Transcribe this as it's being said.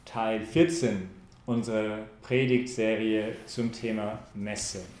Teil 14 unserer Predigtserie zum Thema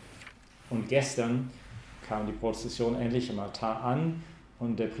Messe. Und gestern kam die Prozession endlich am Altar an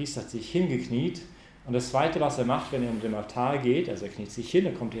und der Priester hat sich hingekniet. Und das Zweite, was er macht, wenn er um den Altar geht, also er kniet sich hin,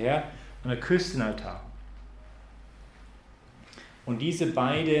 er kommt hierher und er küsst den Altar. Und diese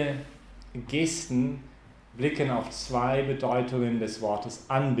beiden Gesten blicken auf zwei Bedeutungen des Wortes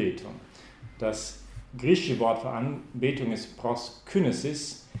Anbetung. Das griechische Wort für Anbetung ist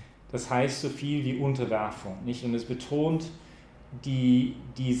proskynesis, das heißt so viel wie Unterwerfung. Nicht? Und es betont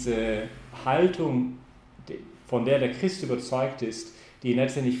diese Haltung, von der der Christ überzeugt ist, die ihn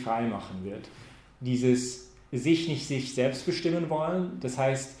letztendlich frei machen wird. Dieses sich selbst bestimmen wollen, das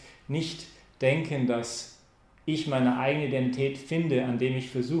heißt nicht denken, dass ich meine eigene Identität finde, an dem ich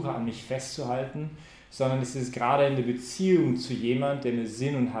versuche, an mich festzuhalten, sondern es ist gerade in der Beziehung zu jemandem, der mir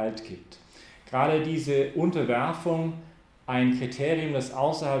Sinn und Halt gibt. Gerade diese Unterwerfung ein Kriterium, das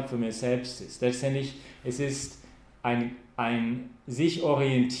außerhalb von mir selbst ist. Letztendlich, es ist ein sich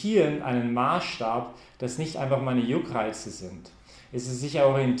orientieren, einen Maßstab, das nicht einfach meine Juckreize sind. Es ist sich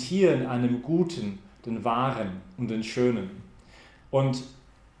orientieren an dem Guten, den Wahren und den Schönen. Und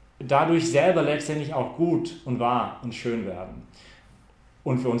dadurch selber letztendlich auch gut und wahr und schön werden.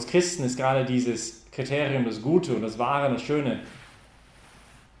 Und für uns Christen ist gerade dieses Kriterium, das Gute und das Wahre und das Schöne,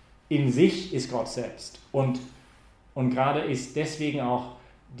 in sich ist Gott selbst. Und gerade ist deswegen auch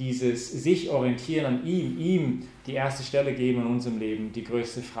dieses sich orientieren an ihm die erste Stelle geben in unserem Leben, die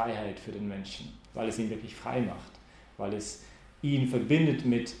größte Freiheit für den Menschen, weil es ihn wirklich frei macht, weil es ihn verbindet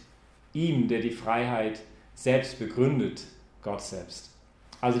mit ihm, der die Freiheit selbst begründet, Gott selbst.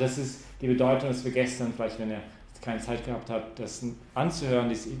 Also das ist die Bedeutung, dass wir gestern, vielleicht wenn ihr keine Zeit gehabt habt, das anzuhören,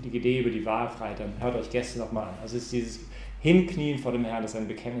 die Idee über die wahre Freiheit, dann hört euch gestern nochmal an. Also es ist dieses Hinknien vor dem Herrn, das ein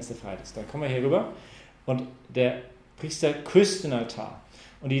Bekenntnis der Freiheit ist. Dann kommen wir hier rüber und der Priester küsst den Altar.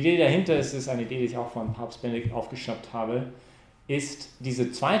 Und die Idee dahinter ist eine Idee, die ich auch von Papst Benedikt aufgeschnappt habe, ist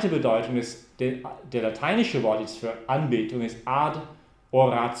diese zweite Bedeutung, der lateinische Wort jetzt für Anbetung ist ad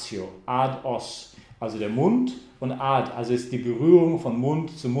oratio, ad os, also der Mund und ad, also ist die Berührung von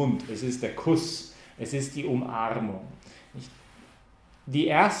Mund zu Mund, es ist der Kuss, es ist die Umarmung. Die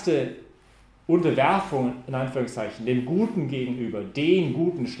erste Unterwerfung, in Anführungszeichen, dem Guten gegenüber, den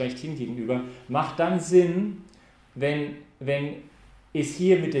Guten schlechthin gegenüber, macht dann Sinn, wenn es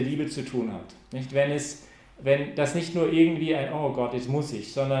hier mit der Liebe zu tun hat. Nicht? Wenn das nicht nur irgendwie ein, oh Gott, jetzt muss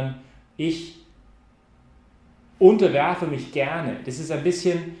ich, sondern ich unterwerfe mich gerne. Das ist ein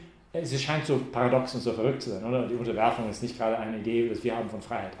bisschen, es scheint so paradox und so verrückt zu sein, oder? Die Unterwerfung ist nicht gerade eine Idee, die wir haben von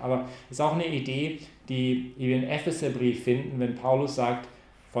Freiheit, aber es ist auch eine Idee, die wir im Epheserbrief finden, wenn Paulus sagt,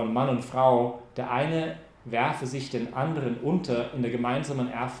 von Mann und Frau, der eine werfe sich den anderen unter in der gemeinsamen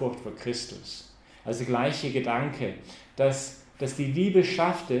Ehrfurcht vor Christus. Also der gleiche Gedanke, dass die Liebe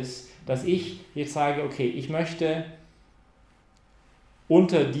schafft es, dass ich jetzt sage, okay, ich möchte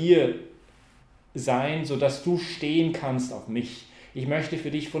unter dir sein, sodass du stehen kannst auf mich. Ich möchte für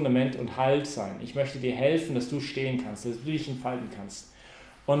dich Fundament und Halt sein. Ich möchte dir helfen, dass du stehen kannst, dass du dich entfalten kannst.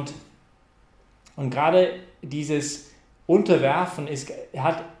 Und gerade dieses Unterwerfen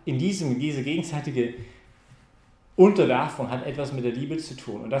hat diese gegenseitige Unterwerfung hat etwas mit der Liebe zu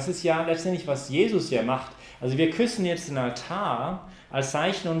tun. Und das ist ja letztendlich, was Jesus ja macht. Also wir küssen jetzt den Altar als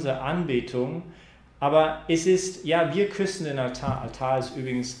Zeichen unserer Anbetung, aber es ist, ja, wir küssen den Altar. Altar ist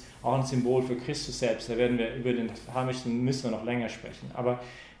übrigens auch ein Symbol für Christus selbst. Da werden wir über den Altar müssen wir noch länger sprechen. Aber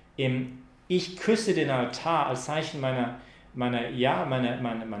ich küsse den Altar als Zeichen meiner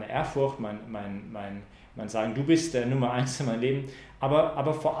Ehrfurcht, mein Sagen, du bist der Nummer 1 in meinem Leben.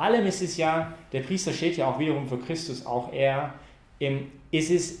 Aber vor allem ist es ja, der Priester steht ja auch wiederum für Christus, auch er,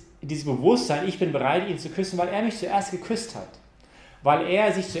 es ist dieses Bewusstsein, ich bin bereit, ihn zu küssen, weil er mich zuerst geküsst hat. Weil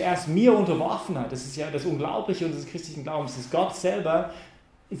er sich zuerst mir unterworfen hat. Das ist ja das Unglaubliche unseres christlichen Glaubens, dass Gott selber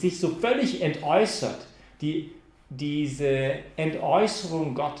sich so völlig entäußert. Diese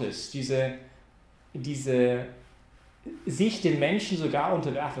Entäußerung Gottes, diese sich den Menschen sogar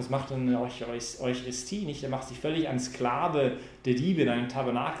unterwerfen, das macht dann Eucharistie nicht, er macht sich völlig ein Sklave der Liebe, in einem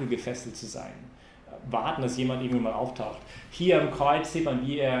Tabernakel gefesselt zu sein. Warten, dass jemand irgendwann mal auftaucht. Hier am Kreuz sieht man,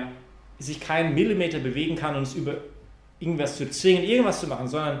 wie er sich keinen Millimeter bewegen kann, uns über irgendwas zu zwingen, irgendwas zu machen,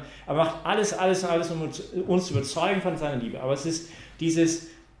 sondern er macht alles, um uns zu überzeugen von seiner Liebe. Aber es ist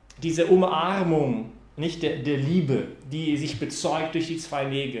diese Umarmung, nicht der Liebe, die sich bezeugt durch die zwei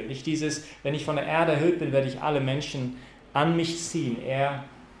Wege. Nicht dieses, wenn ich von der Erde erhöht bin, werde ich alle Menschen an mich ziehen. Er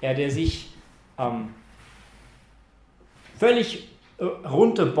der sich völlig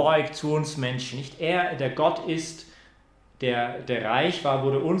runterbeugt zu uns Menschen. Nicht er, der Gott ist, der reich war,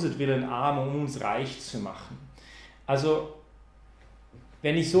 wurde unsertwillen arm, um uns reich zu machen. Also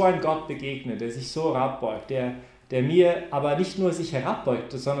wenn ich so einem Gott begegne, der sich so herabbeugt, der mir aber nicht nur sich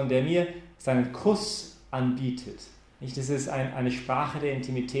herabbeugt, sondern der mir seinen Kuss anbietet. Nicht? Das ist eine Sprache der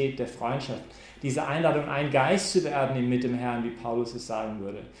Intimität, der Freundschaft. Diese Einladung, ein Geist zu werden mit dem Herrn, wie Paulus es sagen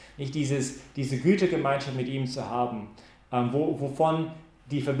würde. Nicht diese Gütergemeinschaft mit ihm zu haben, wovon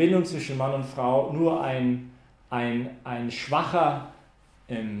die Verbindung zwischen Mann und Frau nur ein schwacher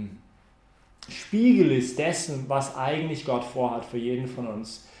Spiegel ist dessen, was eigentlich Gott vorhat für jeden von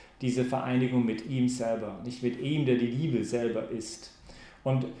uns. Diese Vereinigung mit ihm selber, nicht mit ihm, der die Liebe selber ist.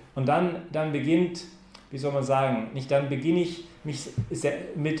 Und dann beginnt, wie soll man sagen, dann beginne ich mich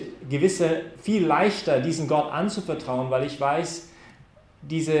mit viel leichter diesen Gott anzuvertrauen, weil ich weiß,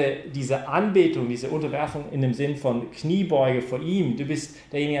 diese Anbetung, diese Unterwerfung in dem Sinn von Kniebeuge vor ihm, du bist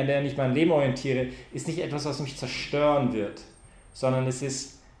derjenige, an der ich mein Leben orientiere, ist nicht etwas, was mich zerstören wird, sondern es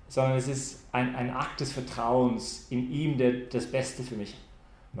ist ein Akt des Vertrauens in ihm, der das Beste für mich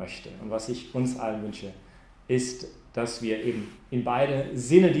möchte. Und was ich uns allen wünsche, ist, dass wir eben in beide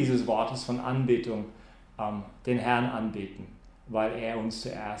Sinne dieses Wortes von Anbetung den Herrn anbeten, weil er uns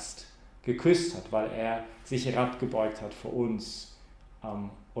zuerst geküsst hat, weil er sich herabgebeugt hat vor uns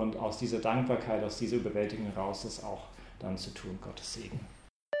und aus dieser Dankbarkeit, aus dieser Überwältigung heraus das auch dann zu tun. Gottes Segen.